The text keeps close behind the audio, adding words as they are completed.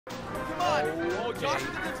on. Oh, Josh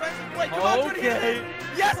with the defensive play. Come on, Jordy. Okay.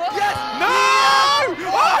 Yes, yes. No!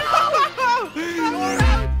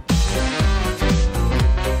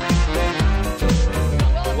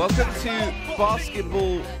 Welcome to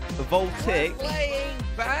Basketball Voltic. Playing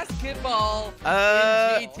basketball in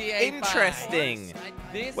GTA interesting. 5.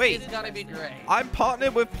 This Wait, is gonna be great. I'm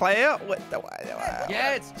partnered with player.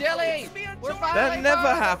 Yeah, it's Jelly. We're That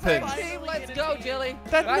never happens. Let's go, Jelly.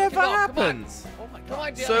 That never Basketball, happens. Come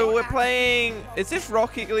on, Jelly. So we're playing. Is this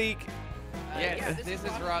Rocket League? Yes, this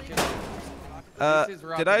is Rocket League.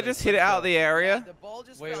 Did I just hit it out of the area?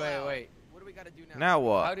 Wait. What do we gotta do now? Now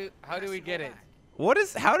what? How do we get it? What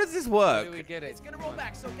is? How does this How work? do we get it? It's gonna roll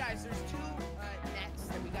back. So guys, there's two nets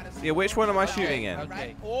that we gotta. Yeah, which one am I shooting in?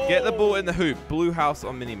 Okay. Get the ball in the hoop. Blue house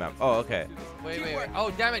on minimap. Oh, okay. Wait.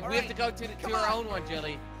 Oh, damn it. We have to go to our own one,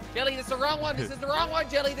 Jelly. Jelly, this is the wrong one. This is the wrong one,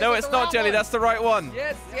 Jelly. No, it's not Jelly. That's the right one.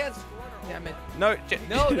 Yes. Damn it. No.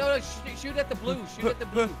 No. Shoot at the blue. Shoot at the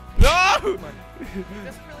blue. No! It doesn't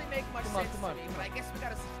really make much sense to me, but I guess we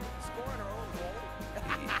gotta score on our own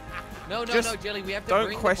goal. Just No, Jelly. We have to don't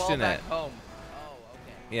bring question the ball it. back home. Oh,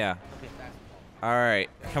 okay. Yeah. Okay, basketball. All right.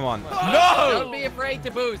 Come on. Don't No! be afraid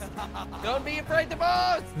to boost. Don't be afraid to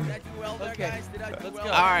boost. Did I do well there, Okay. guys? Did I do Let's well?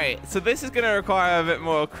 go. All right. So this is gonna require a bit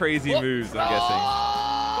more crazy moves, I'm guessing.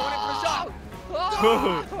 Going in for a shot.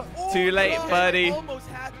 Too late, Oh, buddy. Almost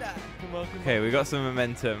had that. Come on. Okay, we got some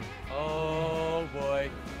momentum. Oh boy.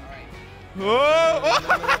 Whoa!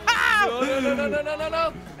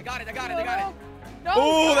 No. I got it. No.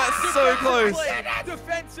 Oh, that's so close.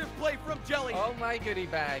 Defensive play from Jelly. Oh my goodie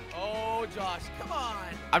bag. Oh, Josh, come on.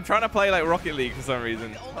 I'm trying to play like Rocket League for some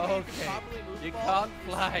reason. Okay. You can't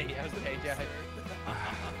fly. Okay, Josh.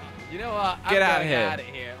 You know what? Get out of here.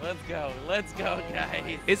 here. Let's go,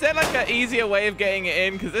 guys. Is there like an easier way of getting it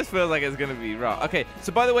in? Because this feels like it's gonna be rough. Okay,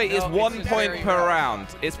 so by the way, it's No, 1 it's point very per rough. round.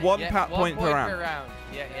 It's one Yeah, point per round.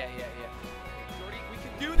 Yeah. Jordy, we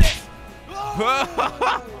can do this.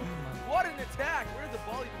 Oh, what an attack. Where did the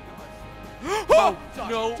ball even go? Oh, Josh,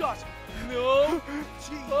 no. Josh. No.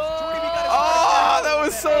 Jeez. Oh. Jordy, we gotta Oh, that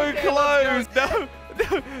was so Okay, close. let's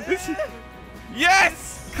No. This is...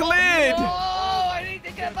 Yes, cleared. Oh, I need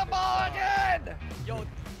to get the ball again. Yo,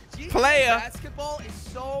 GTA Player. basketball is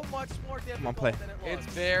so much more difficult play. than it looks.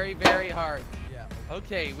 It's very, very hard. Yeah.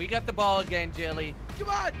 Okay, we got the ball again, Jelly. Come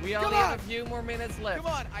on. We come only on. have a few more minutes left.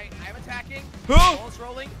 Come on. I'm attacking. Oh. Ball's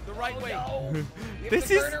rolling the right way. No. We have This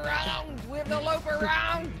to is- turn around. We have to loop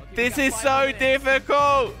around. Okay, we This got is 5 so minutes.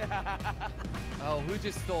 difficult. Oh, who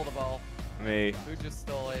just stole the ball? Me. Who just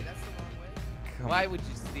stole it? That's the wrong way. Come Why would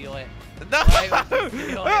you steal it? No. Why would you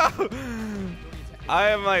steal it? I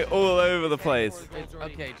am like all over the place.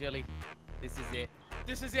 Okay, Jelly. This is it.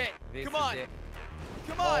 This is it. This Come is on. it.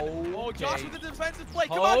 Come on. Oh, Okay. Josh with the defensive play.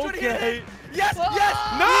 Come on, Jordy. Hit Okay. it. Yes, yes.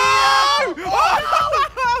 No!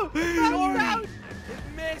 Jordy. It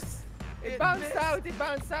missed. It bounced missed. out. It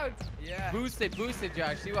bounced out. Yeah. Boost it,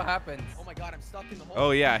 Josh. See what happens. Oh my God, I'm stuck in the hole.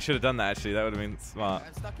 Oh yeah, I should have done that actually. That would have been smart.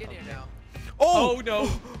 I'm stuck in here now. Oh, no. Wait,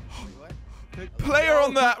 what? Player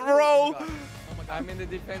on that roll. Oh my God. I'm in the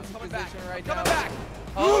defensive Coming position back. right Coming now. back.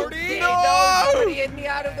 Oh, Jordy. No! Jordy, get me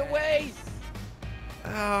out of the way.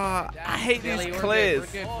 I hate Jelly, these we're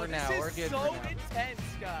clears. good Oh, for now. this We're is good so for now. intense,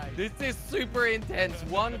 guys. This is super intense.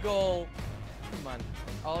 One goal. Come on.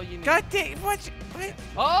 All you need. God dang! What?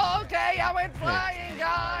 Oh, okay. I went flying,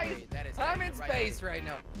 guys. Wait, that is I'm in right space there. right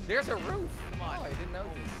now. There's a roof. Come on. Oh, I didn't know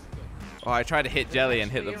this. Oh, I tried to hit Jelly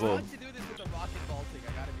and hit the You're ball. allowed to do this with a rocket Baltic,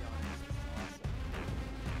 I gotta be honest.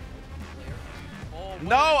 This is awesome.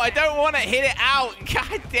 No, I don't want to hit it out.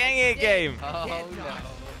 God dang it, game. Oh, Yeah, no.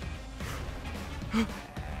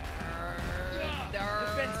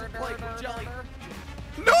 Defensive play from Jelly.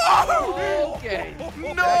 No! Okay. That's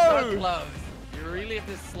No! not close. You really have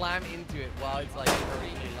to slam into it while it's like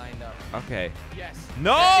perfectly lined up. Okay. Yes.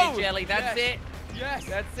 No! That's it, Jelly. That's Yes. it. Yes.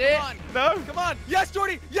 That's it. Come on. No! Come on. Yes,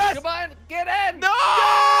 Jordy. Yes. Come on, get in. No!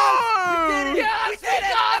 Yes, we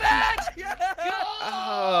got it. Yes.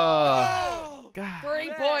 Oh. God.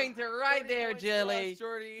 3-pointer right there, Jelly.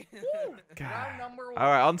 Jordy. Round number 1. All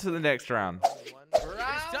right, on to the next round. Round All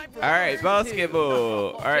right,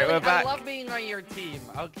 basketball. All right, Jelly, we're back. I love being on your team,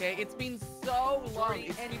 okay? It's been so long.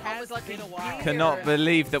 It's been almost like a while. Cannot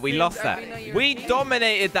believe that we lost that. We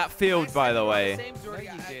dominated that field, by the way. Same Jordy.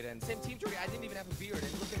 No, you didn't. Same team, Jordy. I didn't even have a beard,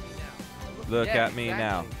 and look at me now. Look Yeah, at me exactly.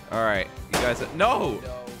 now. All right, you guys. No.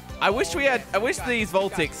 I wish we had. I wish these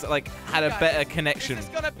Voltics like had a better connection. This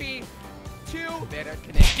is gonna be 2 Better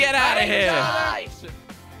connection. Get out of here. Guys.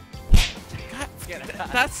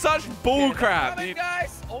 That's such bull crap. Coming,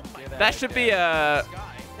 guys. Oh my God. That should be a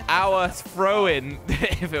Sky. our throw-in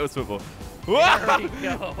if it was football. There we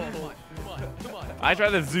go. Come on. Come on. I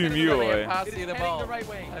tried to zoom you Jelly, away. I passed It you is the heading ball. the right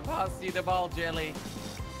way. I passed you the ball, Jelly.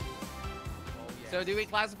 Oh, yeah. So do we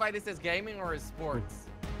classify this as gaming or as sports?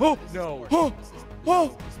 Oh, This is no. sports. Oh, This is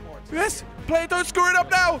oh, sports. yes. Play, don't screw it up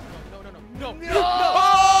now. No. Oh,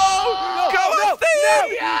 No, come no, on,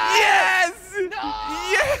 Steve. yes! Yes.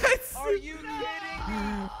 Yes. Are you kidding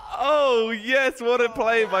me? Oh, yes. What a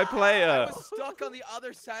play by I player. was stuck on the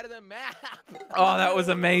other side of the map. Oh, that was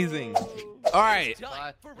amazing. All right.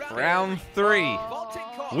 For Round 3. Vaulting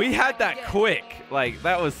call. We had that quick. Like,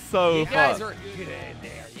 that was so You guys fun. are good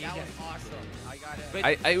there. You That guys. was awesome. I got it. But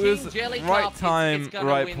It Team was Jelly right Cop, time, it's gonna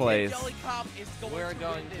right win place. this. Jellycop is going We're to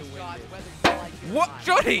going win to this, win guys, this. whether you like it or What, not.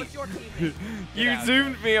 Johnny? What's your team name? You out.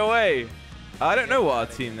 zoomed me away. I don't know what our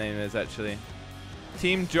team name is, actually.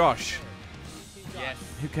 Team Josh. Yes.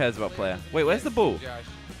 Who cares about player? Wait, where's the ball? Josh.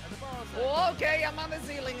 Oh, okay, I'm on the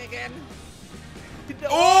ceiling again. What a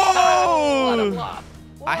Oh! block.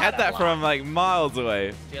 I had What a that block. from like miles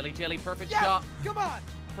away. Jelly, perfect Yes! shot. Come on.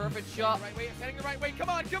 Perfect shot. Right way, heading the right way. Come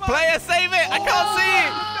on. Player, save it! I can't see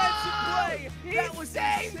it! Defensive play. That was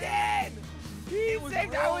saved insane. He It was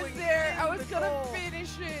saved. I was rolling there. I in was the gonna goal. finish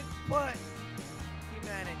it. But he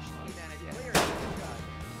managed. Player is good.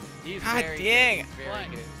 He's God very dang. good. He's very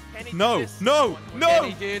But good. can he do No, this no, one more no. Can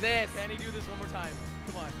time? he do this? Can he do this one more time?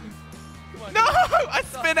 Come on. Come on. No! I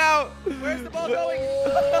spin out! Where's the ball going?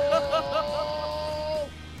 Oh,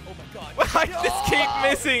 Oh my God. I just keep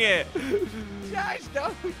missing it. Josh,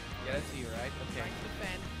 no. Yeah, that's you, right? Okay. Trying to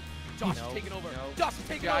defend. Josh No, is taking over. no. Josh is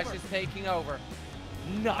taking Josh over. is taking over.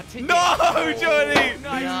 Not today. No, Johnny!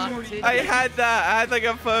 Nice, Not Jordy. today. I had that. I had like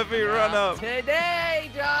a perfect run up. Today,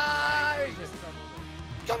 Josh.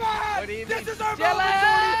 Come on! What do you This think? is our Jelly! moment,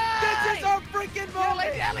 Jordy! This is our freaking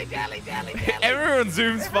moment! Jelly. Everyone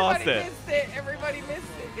zooms Everybody faster. missed it. Everybody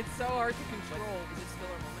missed it. It's so hard to control. Is it still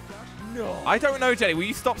our moment, Josh? No. I don't know, Jenny. Will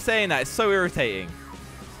you stop saying that? It's so irritating.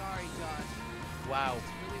 Sorry, Josh. Wow. It's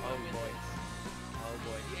really Oh our win boy. this. Oh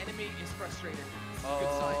boy. The enemy is frustrated. It's a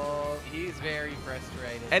good sign. Oh, he's very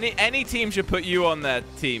frustrated. Any team should put you on their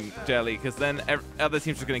team, Jelly, because then other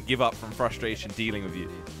teams are going to give up from frustration dealing with you.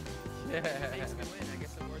 It makes me win. I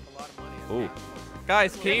guess I'm worth a lot of money. Ooh.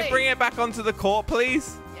 Guys, can you bring it back onto the court,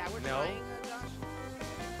 please? Yeah, we're No. trying,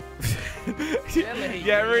 Josh. Jelly,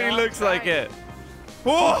 Yeah, it you're really not looks like trying. it.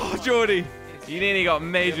 Whoa, Jordy. You nearly got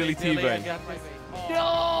majorly Jelly, I T-boned. got this.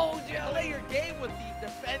 No, play your game with the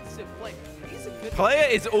defensive play. He's a good Player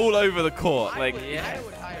is all over the court. I Like, would, yeah. I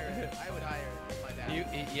would hire my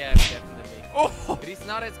dad. Yeah, definitely. oh. But he's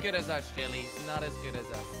not as good as us, Jelly. He's not as good as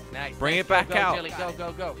us. Nice. Bring nice. it back go, out. Jelly.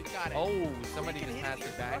 Go. We've got it. Oh, somebody We can just hit passed the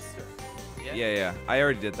it back. thruster. Yeah. I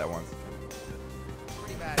already did that once.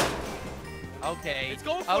 Pretty bad. Okay. It's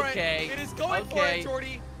going for okay. it. It is going for Okay. it,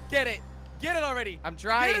 Jordy. Get it. Get it already. I'm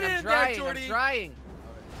trying. Get it I'm in there, trying. I'm Jordy. trying.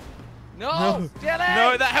 No, No. Jelly.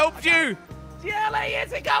 No, that helped you. Jelly,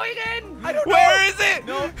 is it going in? I don't know. Where is it?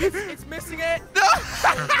 No, it's missing it. No.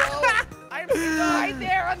 I am stuck. Right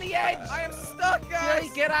there on the edge. I am stuck, guys.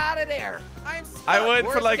 Jelly, get out of there. I am stuck. I went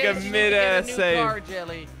for Worst like a case, you need to mid-air get a new save. car,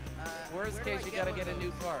 Jelly. Worst where do case, I you get gotta one get a of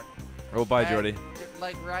new those? car. Oh, bye, Jordy.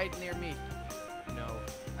 Like right near me. No.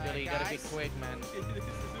 Jelly, you gotta be guys. quick, man. This is a You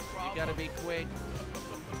problem. gotta be quick.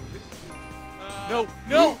 No.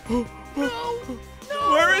 No.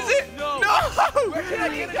 Where is it? No. No. Where can I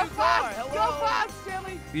get a new car? Hello? Go fast,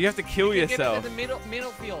 Jelly. You have to kill You can yourself. Get it in the middle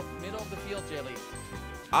of the field, Jelly.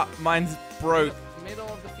 Mine's broke. Middle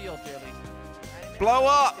of the field, Jelly. Blow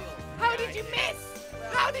up. How did you miss?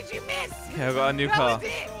 How did you miss? Okay, I've got a new That car. was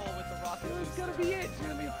it. Control with the rocket It was booster. gonna be it,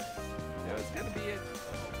 Jelly. That was gonna be it.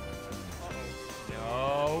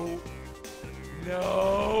 No.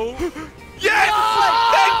 Yes!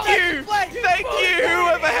 No! Thank you! Flag! Thank you!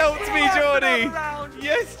 Whoever helped me, Jordy! Round.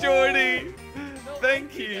 Yes, Jordy! No,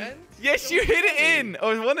 Thank you. man. Yes, you hit it in!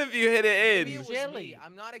 Or one of you hit it Maybe it in. was Jelly. me.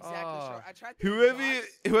 I'm not exactly Oh. sure. I tried to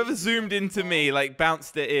Whoever zoomed into me, like,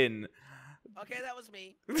 bounced it in. Okay, that was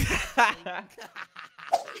me. All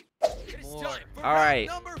It is More. time for right.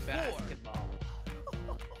 round number 4. Basketball.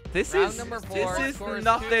 This Round is number 4, this score is is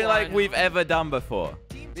nothing like 2-1. we've ever done before.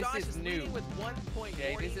 Team This Josh is new. leading with 1 point.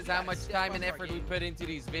 Okay, Jordy, this is you how gotta much step time up and our effort we game. put into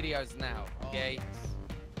these videos now, okay?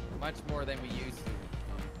 Much more than we used to.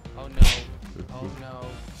 Oh no. Oh no.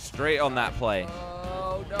 Straight on that play.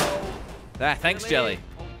 Oh no. Ah, thanks, Jelly.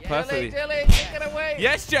 Oh, yeah. Perfectly. Jelly, take it away.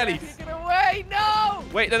 Yes, Jelly! Take it away. No.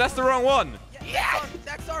 Wait, no, that's the wrong one. Yes!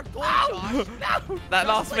 That's our goal, No. Josh. No. That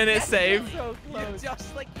last like minute yes, save. So close.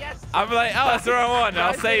 Just like yes. I'm like, oh, that's the wrong one.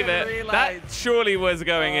 I'll I save didn't it. realize. That surely was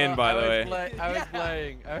going in, by the way. I was Yeah.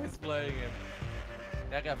 playing. I was playing him.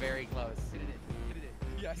 That got very close. Hit it in. Hit it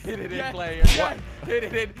in. Yes. Hit it in, Yes. player. What? Hit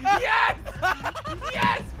it in. Yes!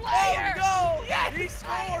 Yes, player! Oh,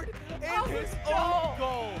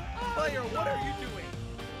 player, what are you doing?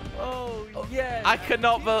 Oh, yes. I could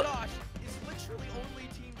not. Team But Josh is literally only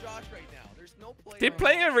Team Josh right now. There's no player. did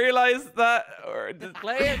player realize that? Or The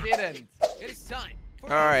player didn't. It is time. All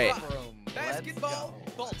right. Basketball.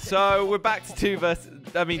 So we're back to 2 versus.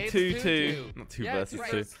 I mean, It's 2-2. Not 2 yeah,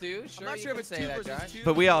 versus 2. 2. Sure, I'm not you sure if can it's say 2 that, versus Josh. 2.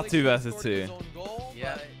 But we are Like, 2 he versus scored 2. his own goal,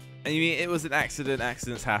 Yeah. but And you mean it was an accident?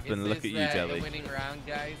 Accidents happen. Is Look at this, you, the Jelly. winning round,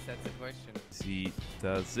 guys? That's the question. She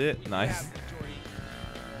does it. Nice. yeah, Jordy.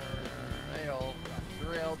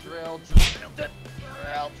 Drill.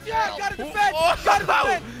 Yeah, gotta defend. Oh! Gotta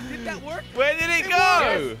defend. Did that work? Where did it It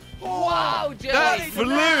go? Wow, Jelly. That What a flew.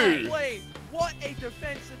 defensive play. What a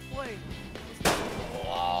defensive play.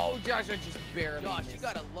 Whoa, Josh, I just barely Josh, you missed.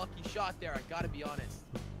 got a lucky shot there. I gotta be honest.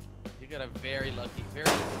 You got a very lucky, very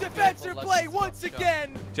Defensive beautiful play lucky once shot.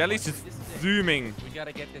 again. Jelly's just This is it. zooming. We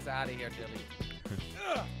gotta get this out of here,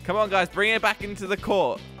 Jelly. Come on, guys, bring it back into the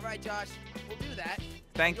court. All right, Josh, we'll do that.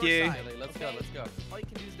 Thank Your you. side, Jelly, let's okay? go. All you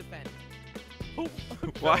can do is defend.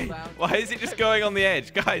 Why? Why is it just going on the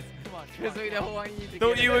edge, guys? Come on. Because we don't want you to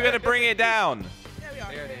Thought get you it were there. gonna bring it down. There we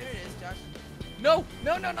are. There it There is. it is, Josh. No.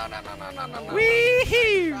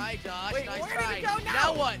 Wee! Try, Josh. Wait, nice where did try. it go now?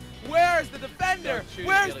 Now what? Where's the defender? Don't shoot it,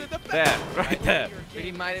 Where's Jelly. the defender? There, right there. But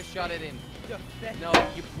he might have shot it in. Defender. No,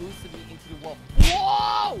 you boosted me into the wall.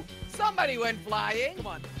 Whoa! Somebody went flying. Come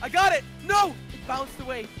on. I got it. No! It bounced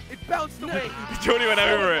away. It bounced away. Jordy went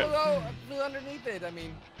over it. Oh, flew underneath it. I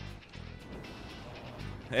mean,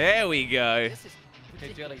 There we go. This is hey,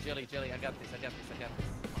 ridiculous. Jelly. I got this.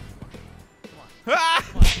 Come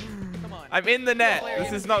on. Come on. I'm in the net.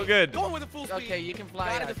 This is not good. Going with the full speed. Okay, you can fly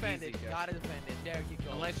Gotta out defend easy, it. Josh. Gotta defend it. There you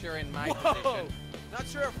go. Unless you're in my Whoa. position. Not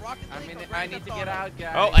sure if Rocket I League mean, or I Grand need to Theft get Auto. out,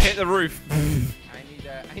 guys. Oh, I hit the roof.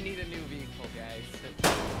 I need a new vehicle,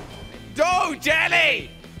 guys. Go, Jelly!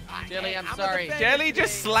 Jelly, I'm a sorry. defender Jelly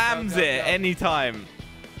just today. slams Go. it anytime.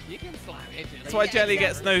 You can slam it, Jelly. That's why Jelly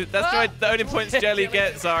gets no. That's why the only points Jelly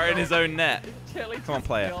gets are in his own net. Jelly Come on, just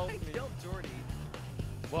player. killed I me. killed Jordy.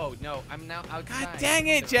 Whoa, no, I'm now outside. God dang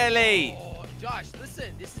it, Jelly! Oh, Josh,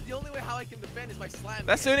 listen. This is the only way how I can defend is by slamming.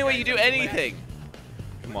 That's the only way you do anything.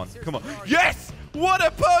 Come on, come on. Seriously, Yes! What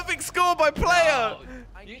a perfect score by player!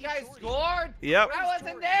 I You need guys Jordy. scored? Yep. I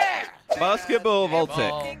wasn't there. Basketball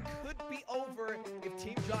Voltic. Everything could be over if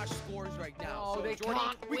Team Josh scores right now. No, So, they Jordy,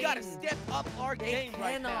 can't we gotta win. step up our game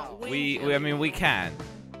right now. win. I mean, we can.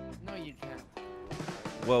 No, you can't.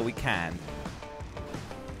 Well, we can.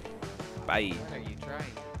 Bye. What are you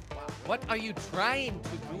trying? What are you trying to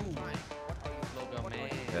do? Logo man.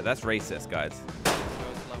 Yeah, that's racist, guys. Go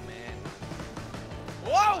slow man.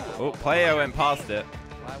 Whoa! Oh, player went past it.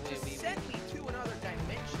 Why we Just we send me to another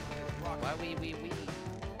dimension. Rocket. Why we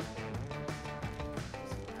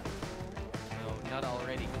No, not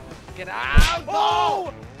already. Get out!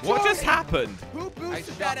 Oh! What just Jordy! happened? Who I boosted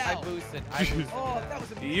shot, that I out? boosted. Oh, that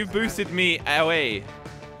was amazing. You boosted me away.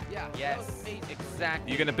 Yeah, that Yes, was amazing.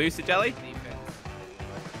 exactly. You gonna boost it, Jelly? Defense.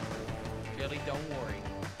 Jelly, don't worry.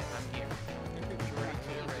 I'm here. Jordy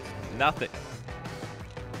to the rescue. Nothing.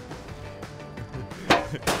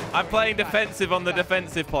 I'm playing defensive on the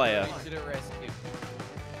defensive player. Jordy to the rescue.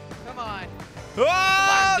 Come on. Oh!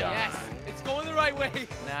 Yes, it's going the right way.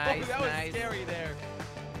 Nice, Oh, that was nice. scary there.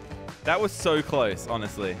 That was so close,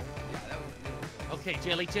 honestly. Yeah, that was Okay,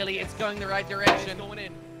 Jelly, it's going the right It's direction. going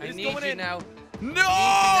in. I It's need going you in. now.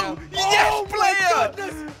 No! Yes, Oh my player!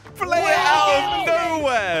 goodness! Player Wow. out of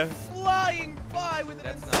nowhere! Flying by with an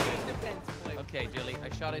That's not insane good. defensive play. Okay, Jelly,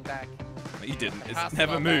 I shot it back. You didn't. It has It's to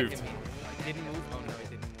never come back moved. at me. It didn't move. Oh no, it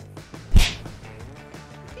didn't move.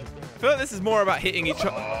 I feel like this is more about hitting each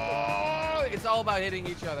other. Oh, it's all about hitting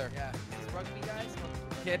each other. Yeah, this is rugby, guys.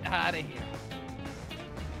 Get out of here.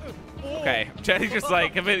 Okay, Jelly just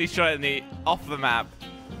like completely shot in the off the map.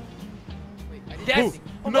 Wait, I didn't Yes! see.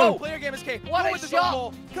 Oh, no! no. Player game escape. What Go a with the shot.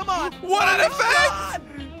 goal. Come on! What an effect!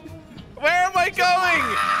 Where am I going?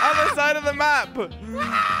 Other side of the map.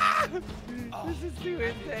 This is too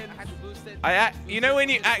intense. I had to boost it. You know when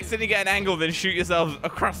you accidentally get an angle, then shoot yourself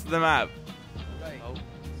across the map. Right. Oh,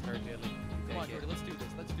 it's her, Jelly. Come on, Take Jordy, it. let's do this.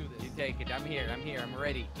 Let's do this. You take it. I'm here. I'm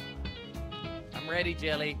ready. I'm ready,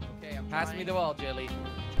 Jelly. Okay, I'm Pass me trying. the ball, Jelly.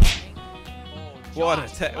 Oh, What a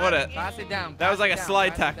Josh, what a. Pass it down. That was pass like it a down, slide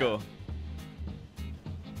pass it tackle. down.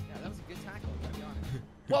 Yeah, that was a good tackle. Gotta be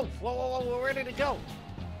honest. Whoa, where did it go?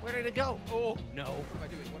 Where did it go? Oh, No. what am I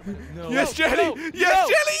doing? What am I doing? No. Yes, No, Jelly! no, Yes,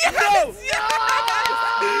 no, Jelly! Yes!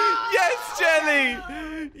 Yes,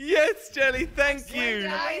 Jelly! Yes, Jelly! Thank you!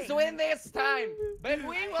 Guys, win this time. But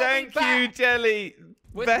we will Thank be back you, Jelly!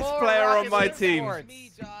 with Best more player on Rocket my League team. sports.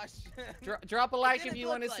 Me, Josh. Drop a like didn't if you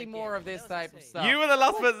look want to see like more it. of this That was type of insane. stuff. You were the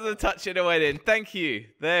last person to touch it and win in. Thank you.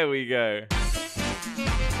 There we go.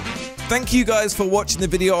 thank you guys for watching the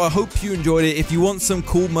video. I hope you enjoyed it. If you want some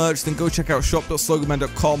cool merch, then go check out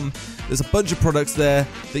shop.sloganman.com. There's a bunch of products there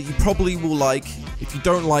that you probably will like. If you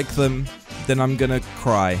don't like them, then I'm gonna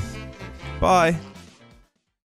cry. Bye.